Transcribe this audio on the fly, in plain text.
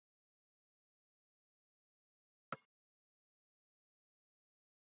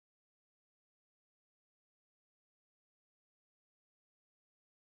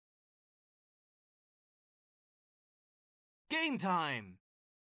Game time!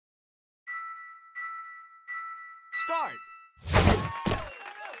 Start!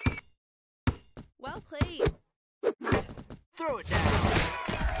 Well played. Throw it down!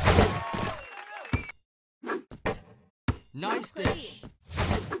 Nice Well played. dish!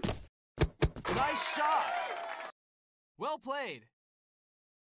 Nice shot! Well played!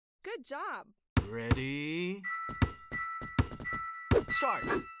 Good job. Ready? Start!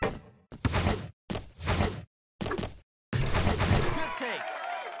 Good take!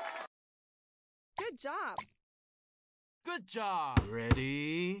 Good job. Good job!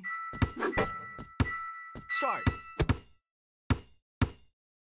 Ready? Start!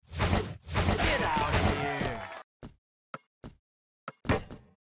 Get out of here!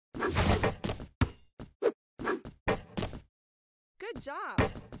 Good job.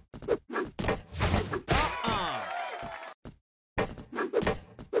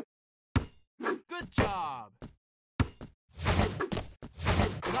 Good job!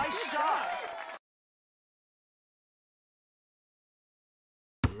 Nice shot!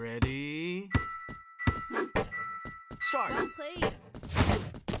 Ready? Start! Well played.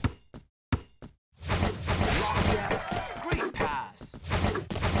 Lock it! Great pass!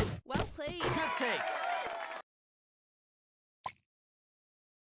 Well played. Good take!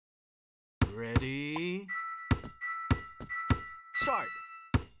 Ready? Start!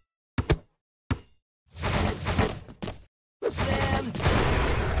 Slam!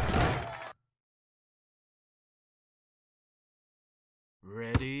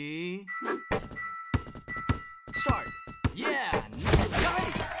 Ready? Start! Yeah!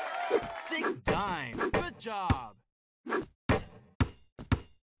 Nice! Thick dime! Good job!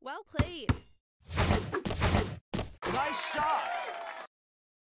 Well played. Nice shot!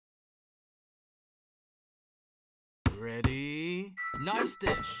 Ready? Nice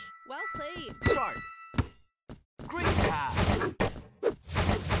dish! Well played. Start! Great pass!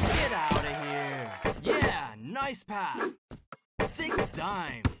 Get out of here! Yeah! Nice pass! Thick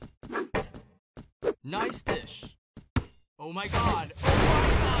dime! Nice dish! Oh my god! Oh my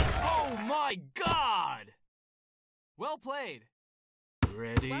god! Oh my god! Well played!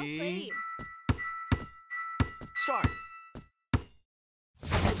 Ready? Well played. Start!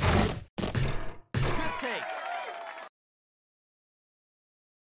 Good take!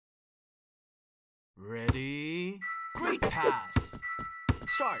 Ready? Great pass!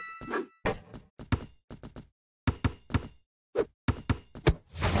 Start!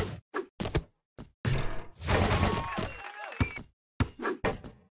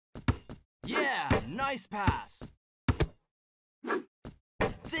 Yeah! Nice pass!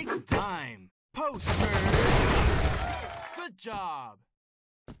 Thick dime! Poster! Good job!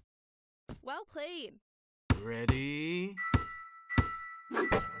 Well played. Ready?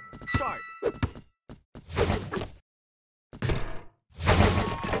 Start!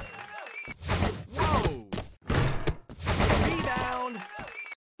 Whoa! Rebound!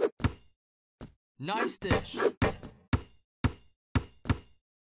 Nice dish!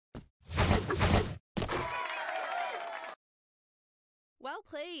 Well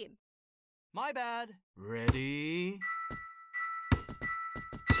played. My bad. Ready?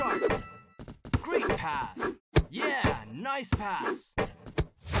 Start! Great pass! Yeah! Nice pass!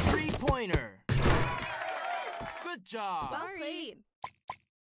 Three-pointer! Good job! Well played.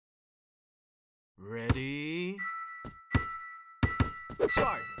 Ready?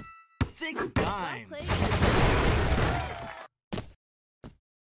 Start! Thick Well dime! played.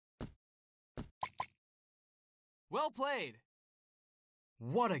 Well played!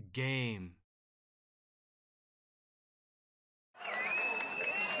 What a game!